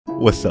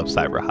What's up,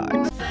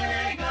 Cyberhawks?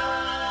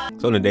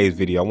 So in today's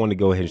video, I want to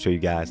go ahead and show you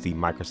guys the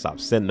Microsoft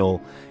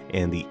Sentinel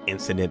and the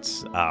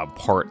incidents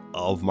part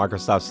of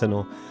Microsoft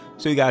Sentinel,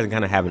 so you guys can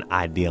kind of have an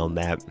idea on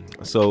that.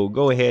 So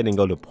go ahead and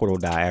go to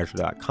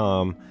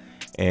portal.azure.com,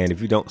 and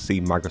if you don't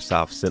see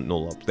Microsoft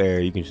Sentinel up there,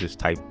 you can just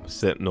type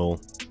Sentinel,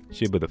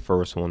 should be the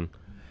first one,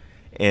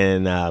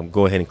 and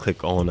go ahead and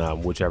click on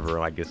whichever,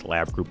 I guess,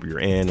 lab group you're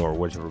in or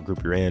whichever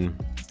group you're in.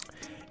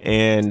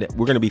 And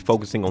we're going to be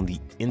focusing on the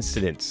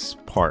incidents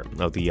part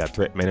of the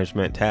threat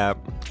management tab.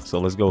 So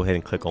let's go ahead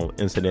and click on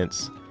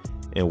incidents,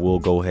 and we'll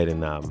go ahead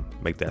and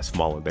make that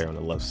smaller there on the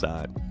left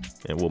side,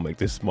 and we'll make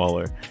this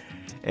smaller.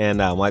 And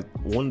like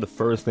one of the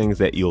first things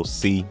that you'll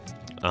see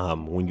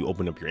when you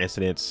open up your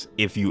incidents,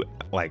 if you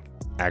like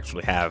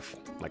actually have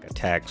like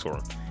attacks or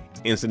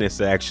incidents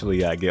that actually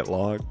get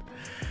logged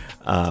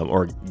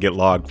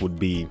would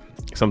be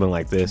something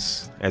like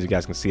this. As you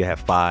guys can see, I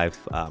have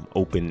 5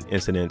 open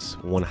incidents,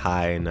 1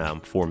 high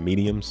and 4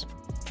 mediums.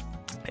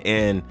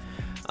 And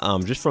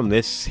just from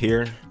this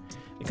here,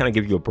 it kind of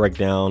gives you a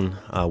breakdown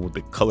with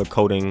the color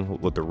coding,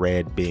 with the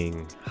red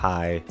being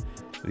high,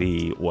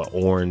 the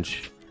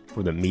orange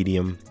for the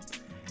medium.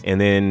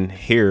 And then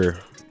here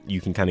you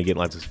can kind of get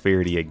like the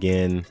severity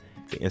again,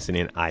 the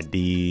incident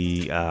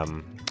ID,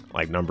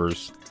 like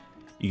numbers.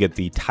 You get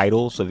the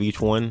titles of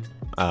each one.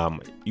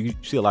 You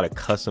see a lot of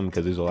custom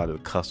because there's a lot of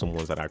the custom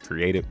ones that I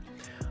created.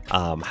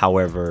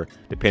 However,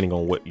 depending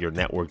on what your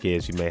network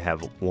is, you may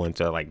have ones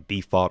that are like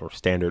default or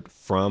standard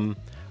from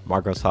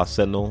Microsoft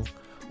Sentinel,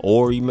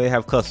 or you may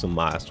have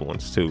customized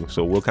ones too.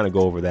 So we'll kind of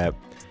go over that.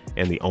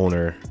 And the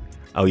owner,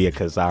 oh yeah,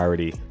 because I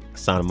already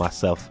assigned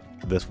myself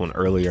this one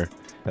earlier.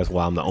 That's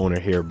why I'm the owner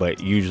here,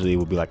 but usually it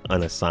would be like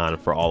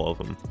unassigned for all of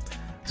them.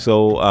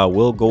 So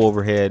we'll go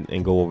overhead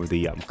and go over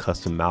the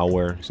custom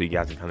malware, so you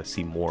guys can kind of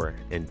see more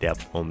in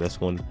depth on this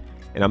one.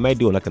 And I may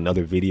do like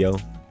another video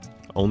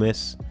on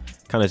this,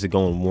 kind of just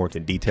going more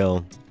into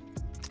detail.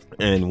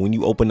 And when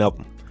you open up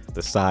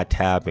the side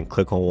tab and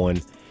click on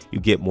one, you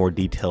get more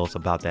details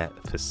about that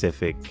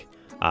specific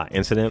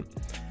incident.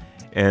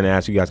 And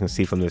as you guys can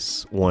see from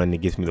this one, it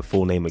gives me the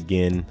full name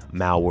again,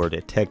 malware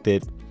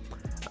detected.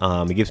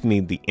 It gives me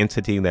the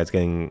entity that's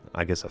getting,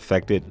 I guess,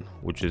 affected,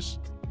 which is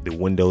the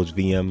Windows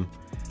VM,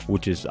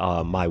 which is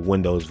my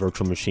Windows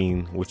virtual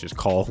machine, which is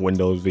called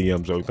Windows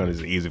VM, so it's kind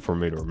of easy for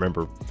me to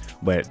remember.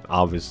 But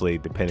obviously,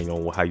 depending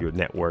on how your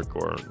network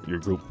or your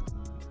group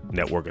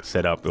network is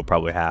set up, you'll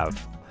probably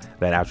have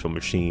that actual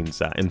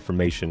machine's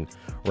information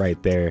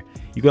right there.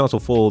 You can also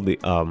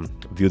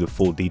view the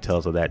full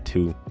details of that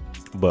too,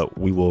 but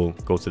we will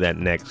go to that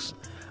next.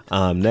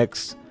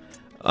 Next,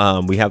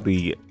 we have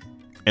the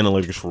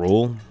analytics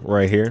rule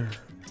right here.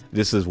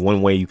 This is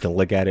one way you can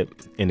look at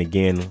it. And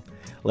again,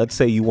 let's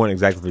say you weren't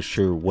exactly for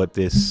sure what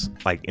this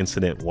like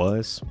incident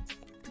was.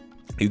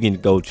 You can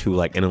go to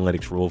like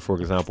analytics rule, for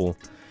example,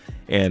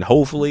 and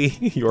hopefully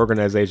your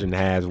organization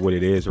has what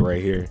it is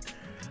right here.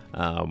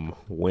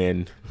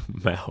 When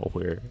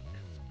malware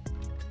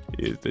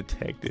is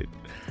detected.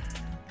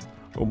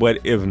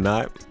 But if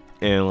not,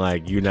 and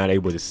like you're not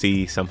able to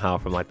see somehow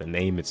from like the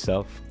name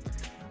itself,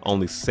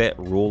 only set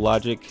rule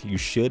logic, you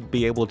should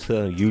be able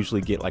to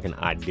usually get like an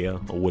idea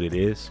of what it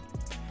is.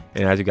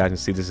 And as you guys can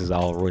see, this is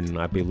all written,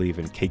 I believe,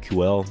 in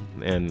KQL.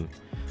 And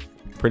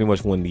pretty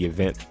much when the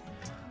event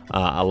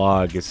a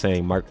log is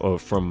saying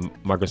from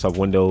Microsoft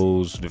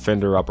Windows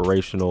Defender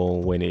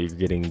operational, when you're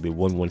getting the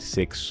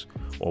 116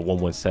 or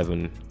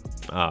 117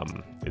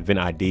 event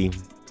ID.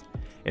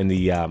 And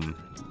the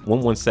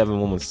 117,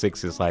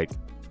 116 is like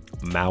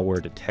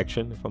malware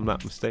detection, if I'm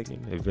not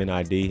mistaken, event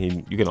ID.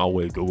 And you can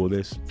always Google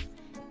this.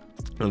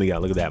 And yeah,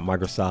 look at that,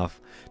 Microsoft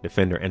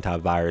Defender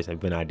antivirus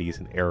event IDs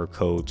and error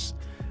codes,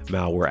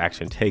 malware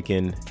action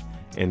taken.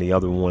 And the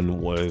other one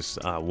was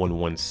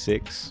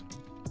 116.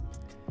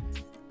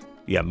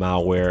 Yeah,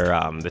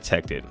 malware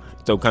detected.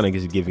 So kind of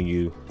just giving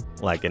you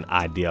like an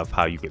idea of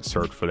how you could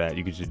search for that.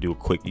 You could just do a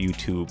quick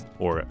YouTube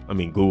or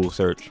Google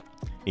search,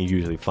 and you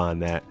usually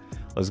find that.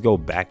 Let's go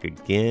back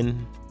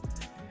again.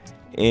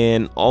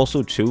 And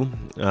also too,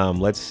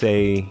 let's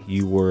say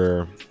you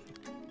were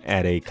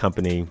at a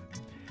company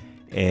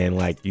and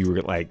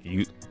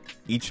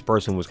each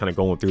person was kind of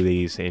going through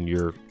these, and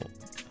you're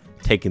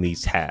taking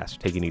these tasks,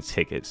 taking these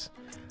tickets.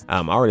 I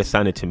already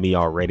assigned it to me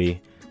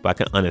already, but I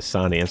can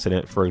unassign the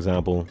incident, for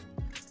example,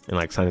 and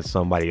like assign it to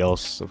somebody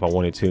else if I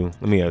wanted to.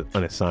 Let me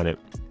unassign it.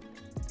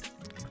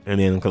 And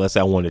then let's say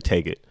I wanted to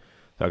take it,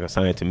 so I can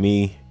assign it to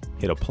me,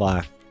 hit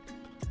apply.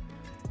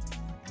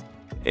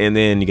 And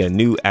then you get a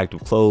new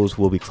active close.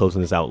 We'll be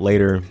closing this out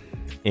later.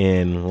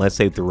 And let's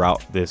say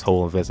throughout this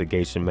whole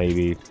investigation,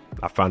 maybe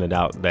I found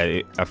out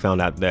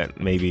that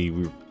maybe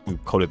we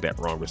coded that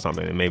wrong or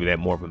something, and maybe that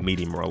more of a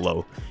medium or a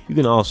low. You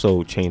can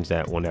also change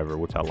that whenever,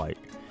 which I like.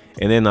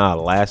 And then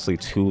lastly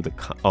too, the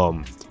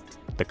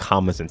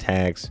comments and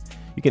tags.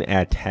 You can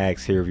add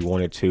tags here if you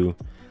wanted to,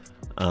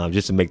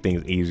 just to make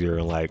things easier.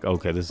 And like,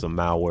 okay, this is a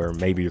malware.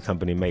 Maybe your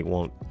company may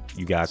want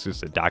you guys just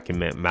to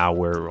document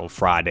malware on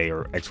Friday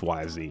or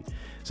XYZ.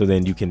 So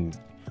then you can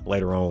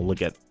later on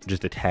look at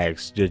just the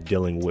tags, just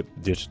dealing with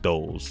just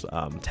those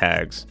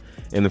tags.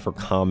 And then for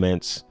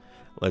comments,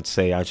 let's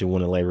say I just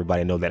want to let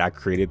everybody know that I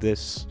created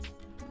this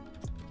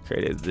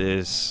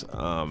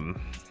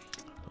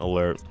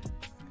alert,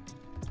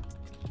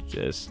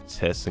 just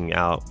testing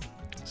out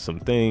some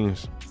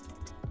things.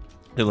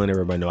 Just letting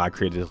everybody know I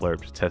created this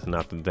alert, just testing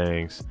out some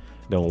things,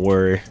 don't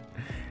worry.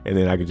 And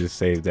then I could just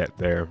save that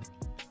there.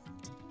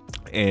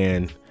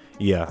 And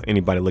yeah,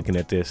 anybody looking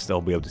at this,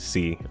 they'll be able to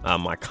see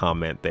my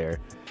comment there.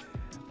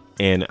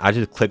 And I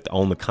just clicked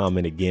on the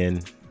comment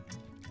again.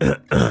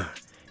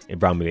 It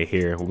brought me to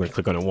here. We're gonna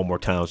click on it one more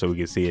time so we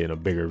can see it in a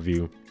bigger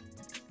view.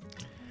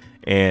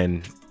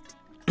 And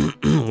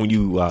when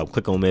you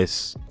click on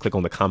this, click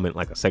on the comment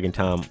like a second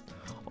time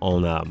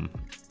on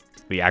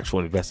the actual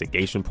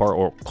investigation part,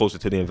 or closer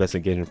to the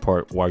investigation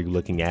part, while you're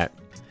looking at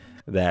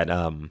that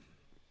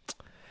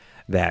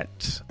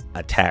that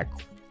attack,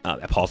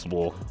 that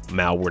possible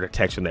malware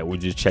detection that we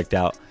just checked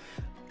out,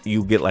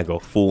 you get like a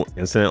full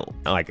incident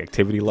like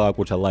activity log,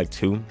 which I like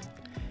too,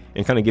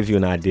 and kind of gives you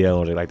an idea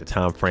of like the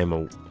time frame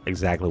of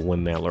exactly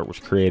when the alert was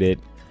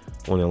created,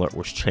 when the alert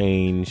was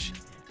changed,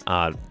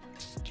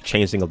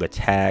 changing of the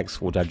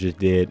tags, which I just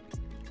did,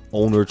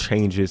 owner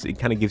changes. It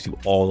kind of gives you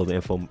all of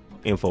the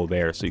info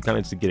there, so you kind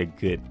of just get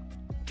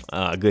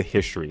a good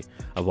history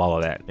of all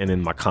of that. And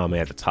then my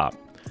comment at the top.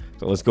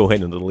 So let's go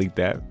ahead and delete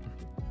that,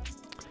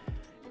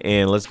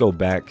 and let's go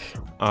back.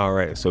 All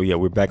right, so yeah,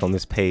 we're back on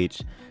this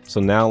page. So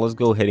now let's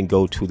go ahead and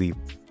go to the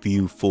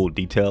view full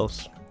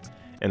details,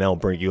 and that'll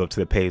bring you up to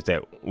the page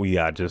that we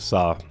just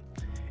saw.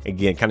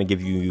 Again, kind of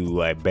give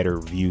you a better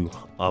view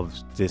of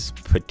this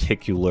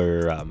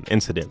particular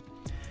incident.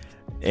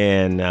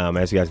 And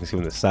as you guys can see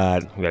on the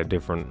side, we got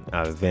different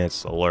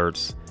events,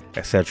 alerts,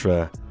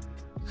 etc.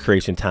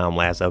 Creation time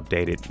last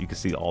updated. You can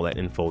see all that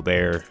info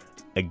there.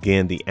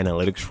 Again, the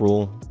analytics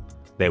rule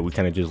that we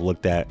kind of just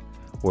looked at,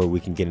 where we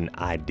can get an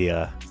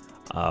idea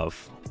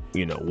of,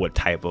 you know, what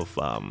type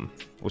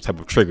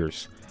of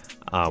triggers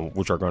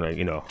which are going to,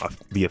 you know,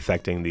 be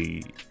affecting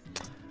the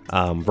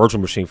virtual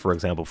machine, for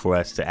example, for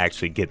us to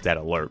actually get that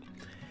alert.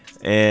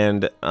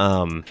 And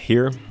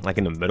here, like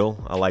in the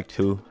middle, I like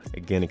to,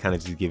 again, it kind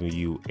of just giving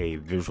you a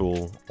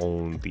visual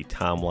on the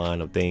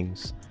timeline of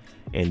things,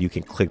 and you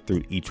can click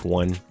through each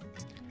one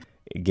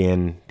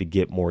again to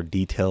get more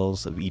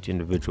details of each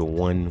individual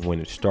one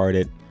when it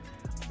started.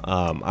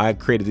 I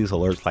created these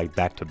alerts like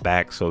back to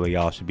back, so they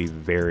all should be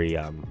very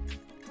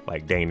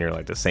like dang near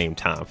like the same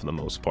time for the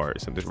most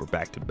part, since we're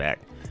back to back.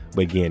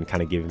 But again,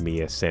 kind of giving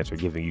me a sense, or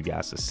giving you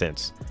guys a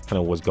sense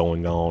kind of what's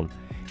going on.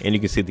 And you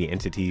can see the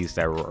entities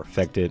that were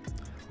affected.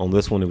 On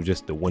this one, it was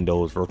just the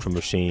Windows virtual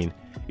machine.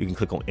 You can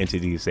click on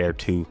entities there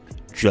too,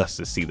 just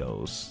to see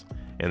those.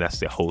 And that's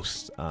the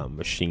host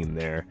machine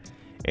there.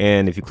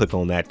 And if you click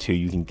on that too,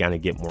 you can kind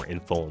of get more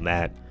info on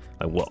that,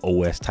 like what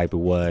OS type it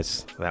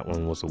was. That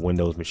one was a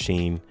Windows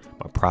machine,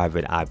 my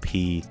private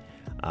IP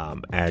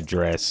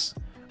address,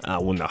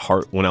 when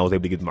I was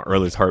able to get my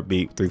earliest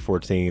heartbeat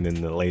 314 and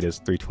the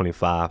latest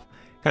 325.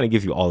 Kind of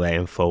gives you all that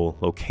info,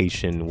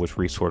 location, which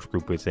resource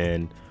group it's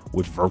in,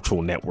 which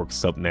virtual network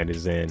subnet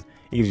is in.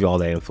 It gives you all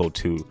that info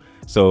too.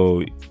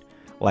 So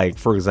like,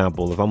 for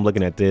example, if I'm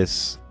looking at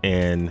this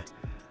and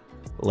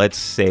let's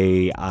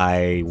say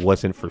I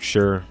wasn't for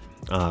sure,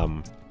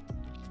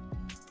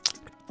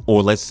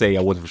 or let's say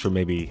I wasn't for sure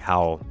maybe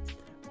how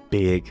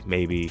big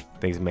maybe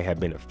things may have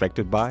been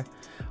affected by,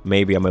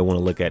 maybe I might want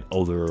to look at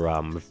other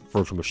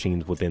virtual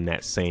machines within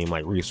that same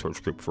like resource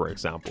group, for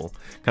example,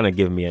 kind of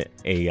giving me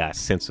a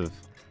sense of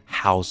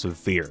how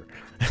severe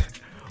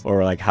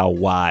or like how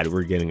wide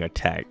we're getting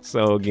attacked.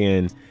 So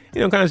again,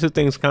 you know, kind of just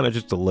things kind of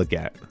just to look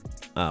at,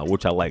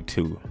 which I like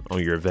too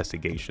on your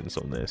investigations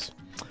on this.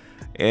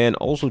 And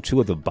also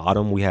too, at the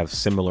bottom we have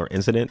similar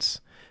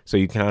incidents, so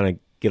you kind of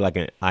get like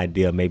an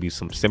idea, maybe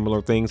some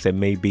similar things that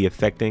may be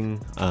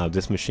affecting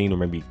this machine or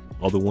maybe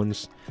other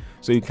ones.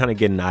 So you kind of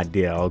get an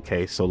idea.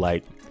 Okay, so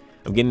like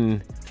I'm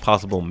getting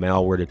possible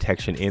malware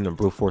detection in a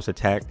brute force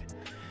attack.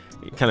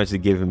 It kind of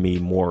just giving me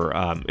more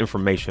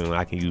information that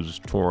I can use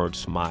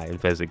towards my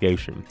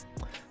investigation.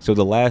 So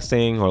the last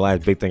thing, or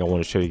last big thing I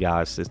want to show you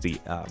guys is the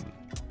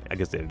I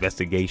guess the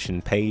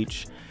investigation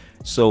page.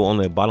 So on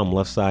the bottom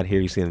left side here,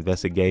 you see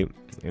investigate.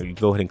 You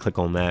go ahead and click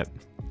on that,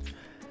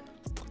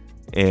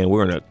 and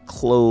we're gonna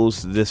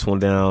close this one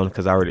down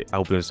because I already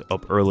opened this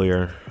up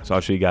earlier. So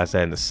I'll show you guys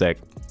that in a sec.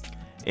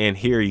 And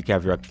here you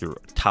have your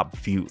top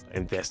view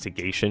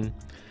investigation,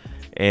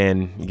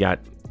 and you got,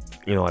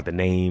 you know, like the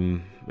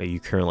name that you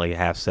currently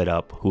have set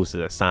up, who's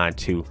it assigned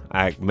to.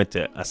 I meant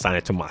to assign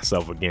it to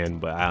myself again,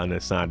 but I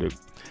unassigned it,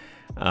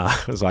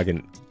 so I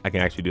can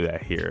actually do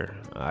that here.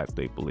 I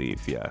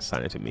believe, yeah,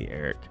 assign it to me,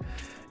 Eric,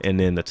 and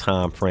then the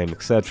time frame,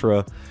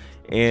 etc.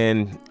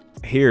 And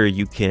here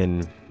you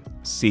can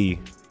see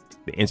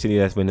the entity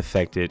that's been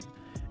affected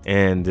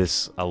and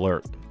this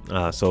alert.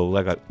 So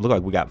look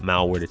like we got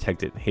malware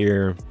detected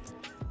here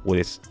with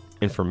its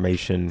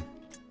information.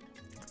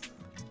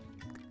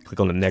 Click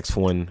on the next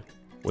one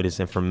with its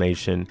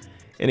information,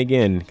 and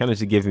again, kind of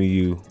just giving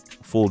you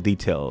full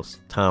details,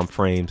 time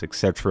frames,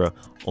 etc.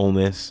 on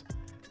this.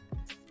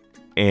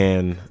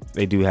 And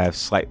they do have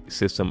slight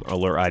system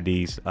alert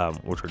IDs,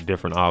 which are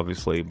different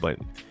obviously, but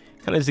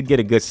kind of to get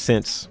a good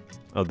sense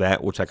of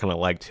that, which I kind of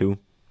like too.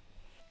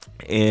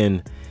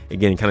 And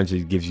again, it kind of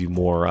just gives you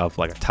more of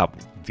like a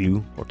top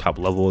view or top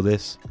level of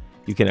this.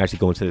 You can actually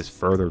go into this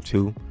further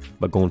too,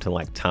 by going to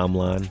like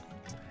timeline,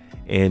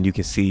 and you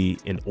can see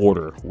in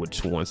order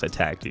which ones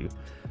attacked you.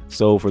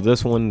 So for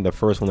this one, the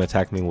first one that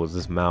attacked me was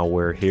this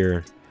malware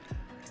here,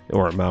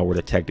 or malware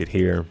detected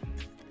here.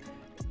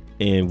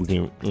 And we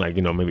can, like,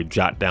 you know, maybe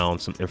jot down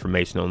some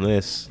information on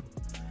this.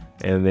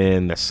 And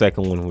then the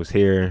second one was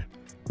here.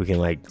 We can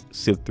like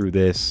sift through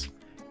this,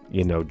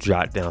 you know,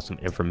 jot down some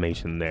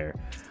information there.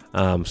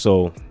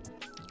 So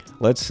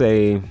let's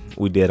say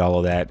we did all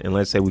of that, and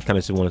let's say we kind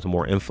of just wanted some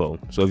more info.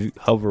 So if you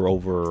hover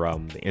over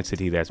the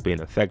entity that's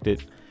being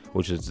affected,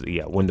 which is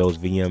the Windows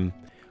VM,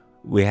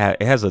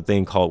 it has a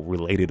thing called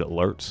related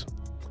alerts.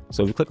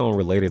 So if you click on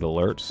related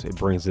alerts, it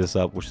brings this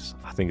up, which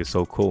I think is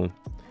so cool.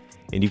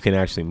 And you can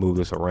actually move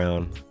this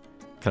around,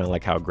 kind of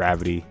like how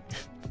Gravity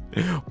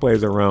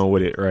plays around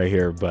with it right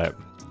here. But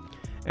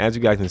as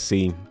you guys can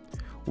see,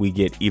 we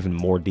get even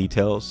more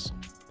details.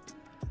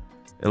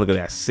 And look at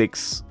that,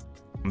 6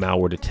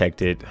 malware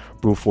detected,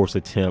 brute force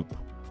attempt,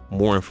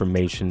 more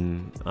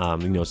information,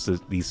 you know,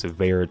 the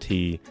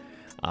severity,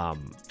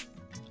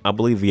 I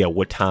believe, yeah,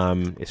 what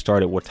time it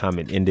started, what time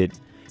it ended,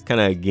 kind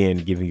of again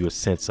giving you a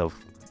sense of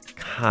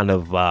kind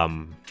of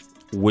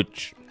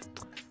what's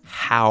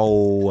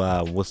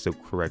the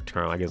correct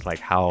term, I guess, like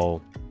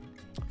how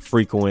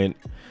frequent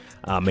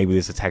maybe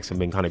this attacks have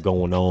been kind of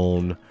going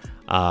on,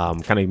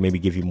 kind of maybe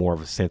give you more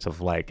of a sense of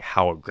like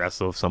how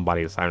aggressive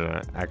somebody is trying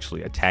to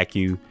actually attack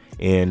you.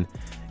 And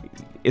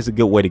it's a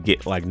good way to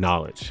get like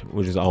knowledge,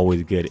 which is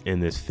always good in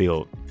this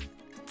field.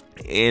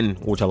 And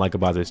which I like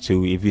about this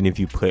too, even if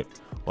you put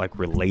like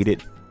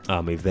related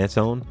events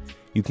on,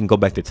 you can go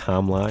back to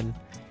timeline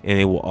and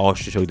it will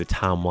also show you the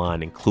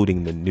timeline,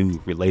 including the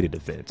new related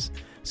events.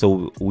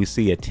 So we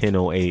see at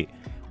 10:08,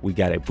 we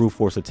got a brute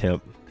force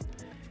attempt,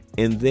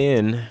 and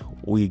then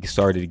we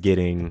started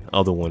getting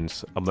other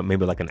ones,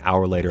 maybe like an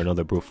hour later,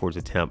 another brute force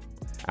attempt,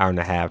 hour and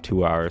a half,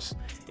 2 hours,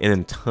 and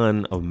then a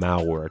ton of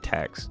malware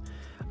attacks.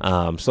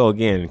 So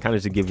again, kind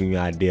of to give you an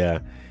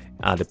idea,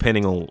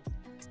 depending on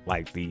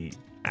like the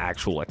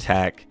actual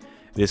attack,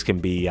 this can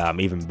be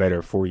even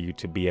better for you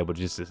to be able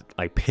to just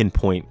like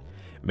pinpoint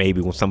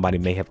maybe when somebody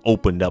may have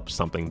opened up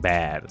something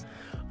bad.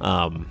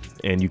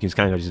 And you can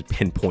kind of just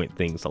pinpoint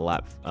things a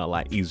lot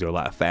easier, a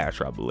lot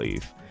faster, I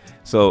believe.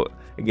 So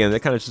again, that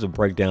kind of just a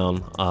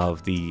breakdown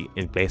of the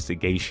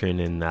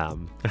investigation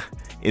and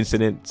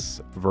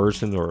incidents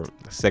version or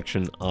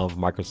section of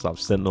Microsoft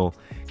Sentinel.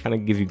 Kind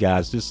of give you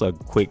guys just a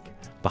quick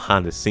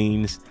behind the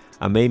scenes.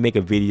 I may make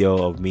a video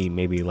of me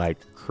maybe like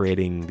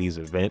creating these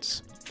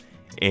events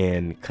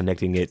and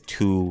connecting it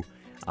to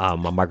my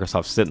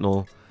Microsoft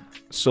Sentinel,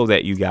 so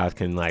that you guys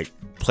can like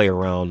play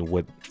around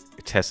with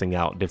testing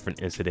out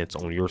different incidents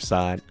on your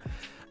side.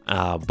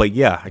 But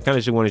yeah, I kind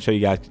of just want to show you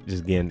guys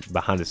just again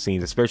behind the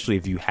scenes, especially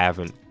if you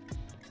haven't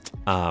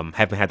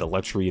had the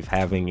luxury of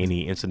having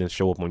any incidents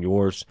show up on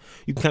yours.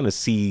 You can kind of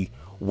see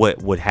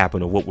what would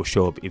happen or what would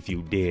show up if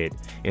you did,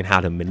 and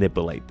how to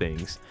manipulate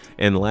things.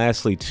 And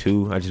lastly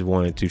too, I just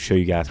wanted to show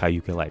you guys how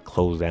you can like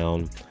close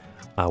down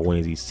one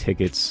of these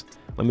tickets.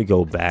 Let me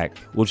go back.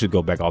 We'll just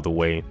go back all the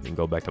way and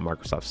go back to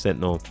Microsoft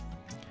Sentinel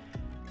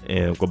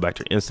and go back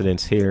to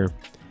incidents here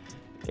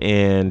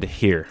and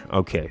here.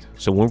 Okay,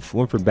 so once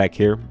we're back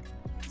here,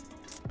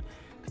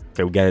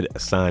 okay, we got it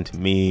assigned to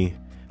me.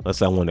 Let's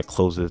say I want to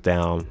close this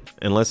down,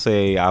 and let's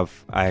say I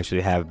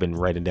actually have been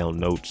writing down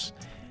notes,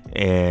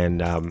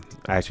 and I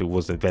actually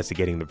was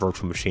investigating the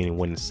virtual machine and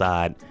went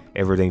inside,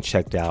 everything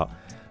checked out,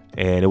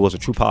 and it was a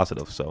true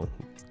positive. So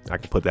I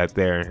can put that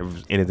there. If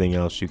there's anything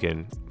else, you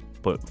can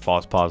put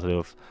false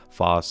positive,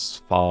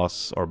 false,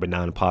 or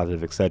benign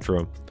positive,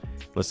 etc.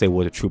 Let's say it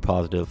was a true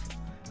positive.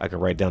 I can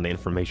write down the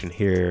information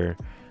here,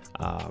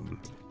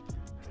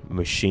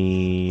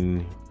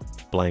 machine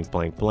blank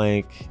blank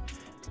blank,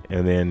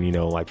 and then, you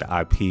know, like the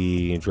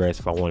IP address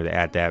if I wanted to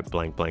add that,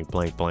 blank blank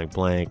blank blank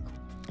blank,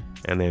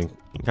 and then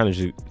kind of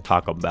just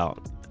talk about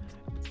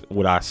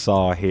what I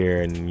saw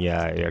here. And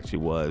yeah, it actually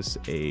was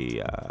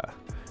a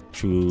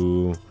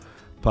true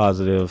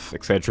positive,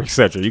 etc,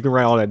 etc. You can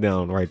write all that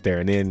down right there,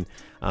 and then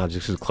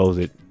just close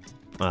it,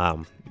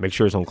 make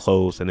sure it's on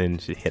close, and then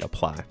just hit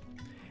apply,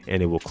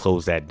 and it will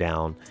close that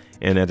down.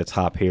 And at the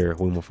top here,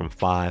 we went from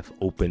 5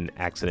 open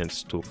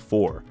accidents to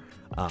 4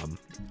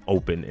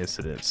 open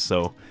incidents.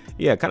 So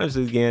yeah, kind of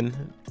just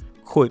again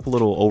quick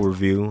little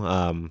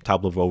overview,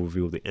 top level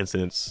overview of the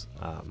incidents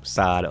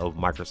side of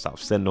Microsoft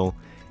Sentinel.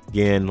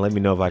 Again, let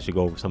me know if I should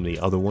go over some of the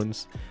other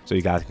ones, so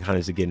you guys can kind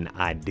of just get an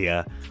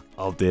idea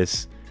of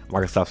this.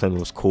 Microsoft Sentinel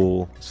was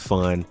cool, it's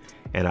fun,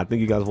 and I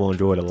think you guys will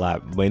enjoy it a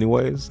lot. But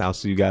anyways, I'll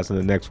see you guys in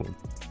the next one.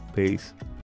 Peace.